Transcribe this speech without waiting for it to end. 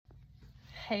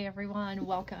Hey everyone,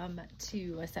 welcome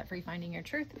to Set Free Finding Your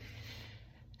Truth.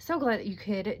 So glad that you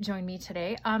could join me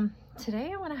today.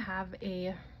 Today I want to have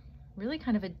a really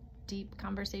kind of a deep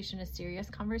conversation, a serious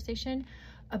conversation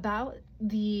about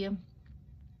the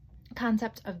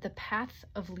concept of the path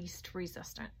of least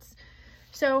resistance.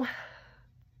 So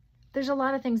there's a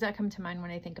lot of things that come to mind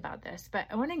when I think about this, but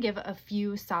I want to give a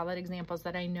few solid examples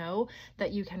that I know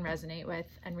that you can resonate with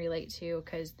and relate to,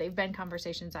 because they've been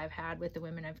conversations I've had with the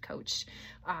women I've coached,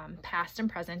 past and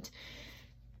present.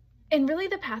 And really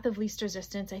the path of least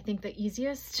resistance, I think the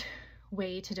easiest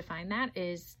way to define that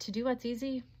is to do what's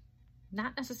easy,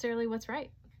 not necessarily what's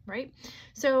right?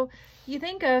 So you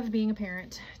think of being a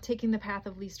parent, taking the path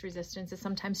of least resistance is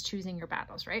sometimes choosing your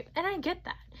battles, right? And I get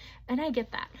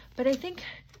that. But I think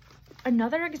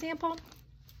another example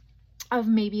of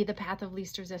maybe the path of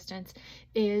least resistance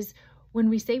is when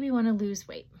we say we want to lose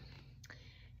weight.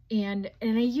 And I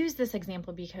use this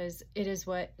example because it is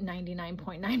what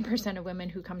 99.9% of women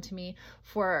who come to me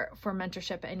for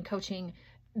mentorship and coaching,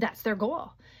 that's their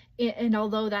goal. And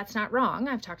although that's not wrong,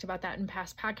 I've talked about that in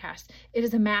past podcasts, it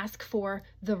is a mask for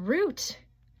the root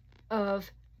of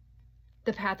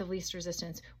the path of least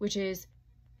resistance, which is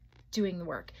doing the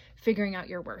work, figuring out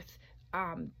your worth,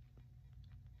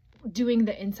 doing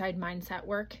the inside mindset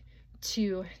work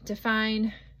to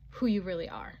define who you really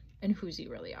are and whose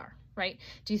you really are, right?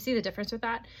 Do you see the difference with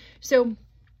that? So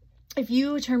if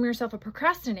you term yourself a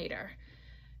procrastinator,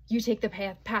 you take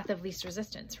the path of least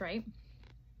resistance, right?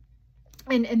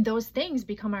 And those things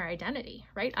become our identity,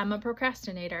 right? I'm a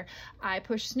procrastinator. I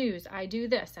push snooze. I do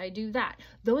this. I do that.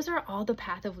 Those are all the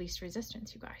path of least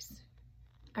resistance, you guys.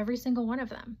 Every single one of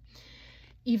them.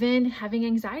 Even having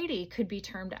anxiety could be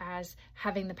termed as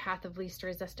having the path of least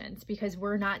resistance because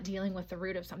we're not dealing with the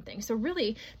root of something. So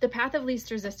really, the path of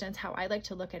least resistance, how I like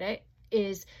to look at it,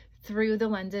 is through the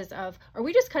lenses of, are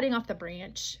we just cutting off the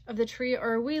branch of the tree,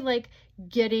 or are we like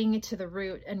getting to the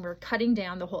root and we're cutting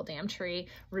down the whole damn tree,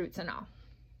 roots and all?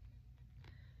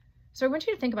 So I want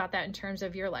you to think about that in terms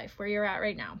of your life, where you're at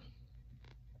right now.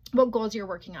 What goals you're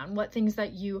working on, what things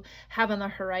that you have on the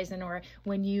horizon, or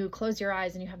when you close your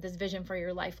eyes and you have this vision for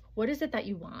your life, what is it that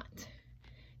you want?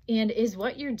 And is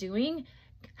what you're doing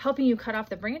helping you cut off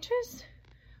the branches,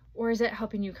 or is it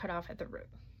helping you cut off at the root?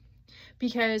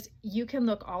 Because you can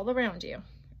look all around you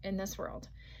in this world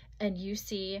and you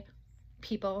see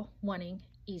people wanting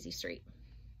easy street.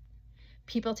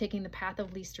 People taking the path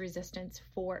of least resistance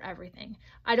for everything.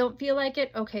 I don't feel like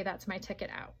it. Okay, that's my ticket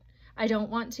out. I don't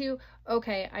want to.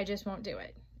 Okay, I just won't do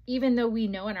it. Even though we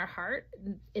know in our heart,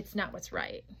 it's not what's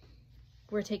right.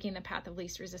 We're taking the path of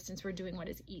least resistance. We're doing what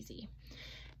is easy.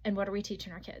 And what are we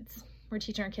teaching our kids? We're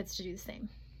teaching our kids to do the same.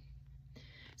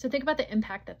 So think about the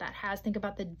impact that that has. Think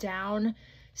about the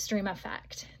downstream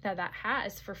effect that that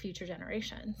has for future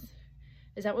generations.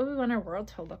 Is that what we want our world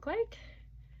to look like?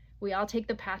 We all take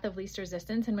the path of least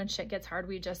resistance, and when shit gets hard,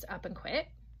 we just up and quit.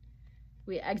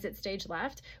 We exit stage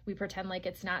left. We pretend like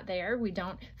it's not there. We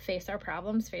don't face our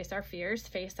problems, face our fears,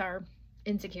 face our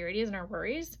insecurities and our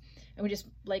worries. And we just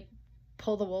like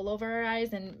pull the wool over our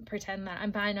eyes and pretend that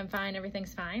I'm fine,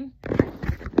 everything's fine.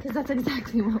 Because that's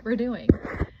exactly what we're doing.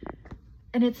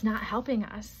 And it's not helping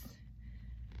us.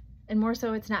 And more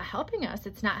so, it's not helping us.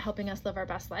 It's not helping us live our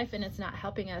best life, and it's not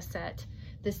helping us set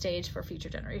the stage for future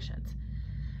generations.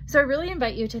 So I really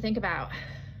invite you to think about,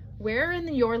 where in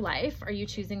your life are you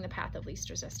choosing the path of least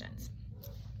resistance?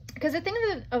 Because the thing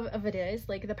of it is,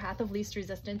 like, the path of least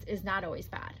resistance is not always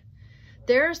bad.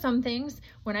 There are some things,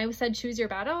 when I said choose your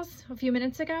battles a few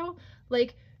minutes ago,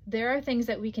 like, there are things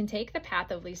that we can take the path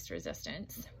of least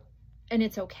resistance and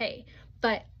it's okay,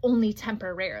 but only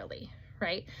temporarily,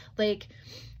 right? Like,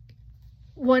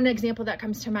 one example that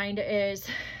comes to mind is,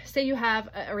 say you have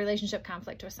a relationship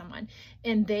conflict with someone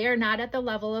and they are not at the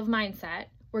level of mindset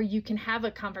where you can have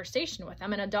a conversation with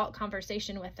them, an adult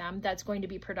conversation with them that's going to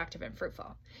be productive and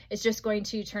fruitful. It's just going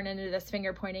to turn into this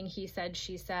finger pointing, he said,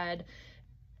 she said,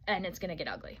 and it's going to get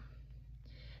ugly.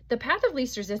 The path of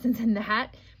least resistance in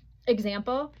that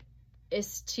example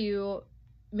is to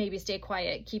maybe stay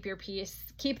quiet, keep your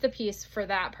peace, keep the peace for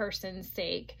that person's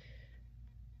sake,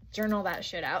 journal that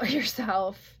shit out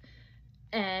yourself.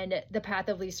 And the path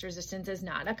of least resistance is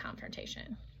not a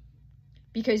confrontation,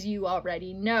 because you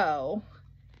already know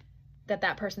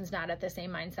that person's not at the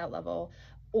same mindset level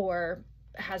or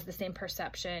has the same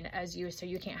perception as you, so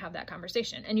you can't have that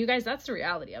conversation. And you guys, that's the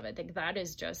reality of it. I think that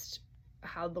is just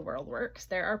how the world works.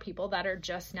 There are people that are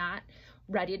just not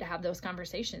ready to have those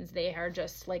conversations. They are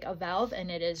just like a valve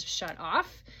and it is shut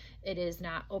off. It is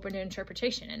not open to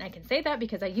interpretation. And I can say that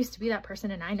because I used to be that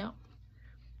person and I know.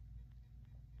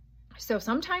 So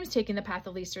sometimes taking the path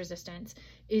of least resistance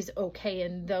is okay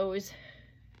in those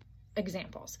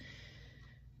examples,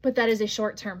 but that is a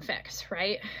short-term fix,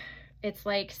 right? It's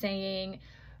like saying,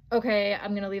 okay,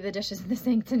 I'm going to leave the dishes in the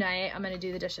sink tonight. I'm going to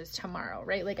do the dishes tomorrow,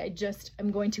 right? Like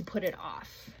I'm going to put it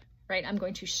off, right? I'm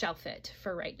going to shelf it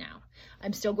for right now.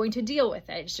 I'm still going to deal with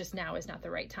it. It's just now is not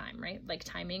the right time, right? Like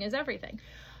timing is everything.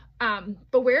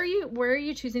 But where are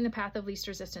you choosing the path of least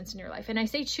resistance in your life? And I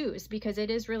say choose because it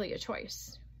is really a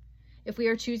choice. If we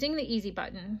are choosing the easy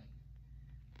button,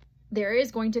 there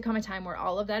is going to come a time where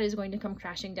all of that is going to come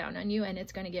crashing down on you, and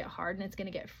it's going to get hard, and it's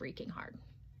going to get freaking hard.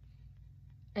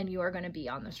 And you are going to be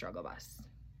on the struggle bus,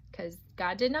 because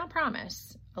God did not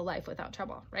promise a life without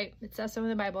trouble, right? It says so in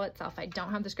the Bible itself. I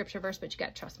don't have the scripture verse, but you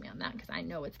got to trust me on that because I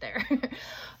know it's there.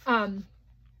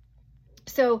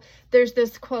 So there's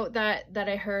this quote that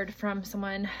I heard from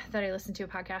someone that I listen to a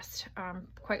podcast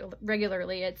quite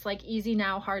regularly. It's like easy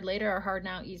now, hard later, or hard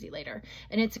now, easy later.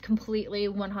 And it's a completely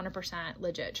 100%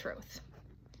 legit truth.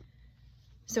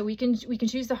 So we can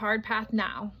choose the hard path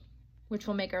now, which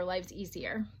will make our lives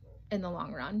easier in the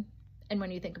long run. And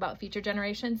when you think about future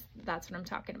generations, that's what I'm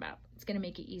talking about. It's going to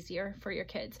make it easier for your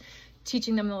kids.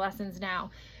 Teaching them the lessons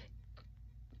now.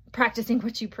 Practicing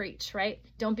what you preach, right?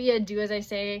 Don't be a do as I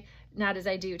say, not as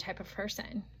I do type of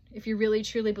person. If you really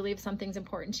truly believe something's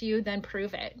important to you, then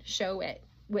prove it, show it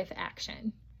with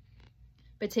action.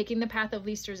 But taking the path of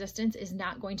least resistance is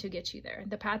not going to get you there.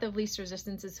 The path of least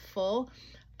resistance is full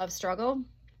of struggle.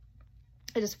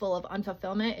 It is full of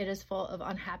unfulfillment. It is full of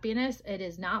unhappiness. It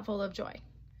is not full of joy.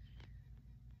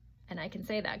 And I can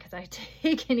say that because I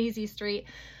take an easy street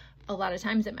a lot of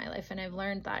times in my life, and I've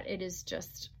learned that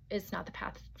it's not the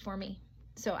path for me.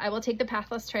 So I will take the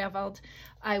path less traveled.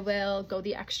 I will go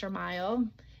the extra mile,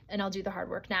 and I'll do the hard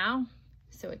work now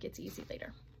so it gets easy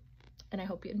later. And I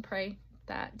hope you and pray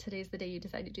that today's the day you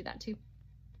decide to do that too.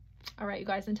 All right, you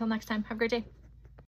guys, until next time, have a great day.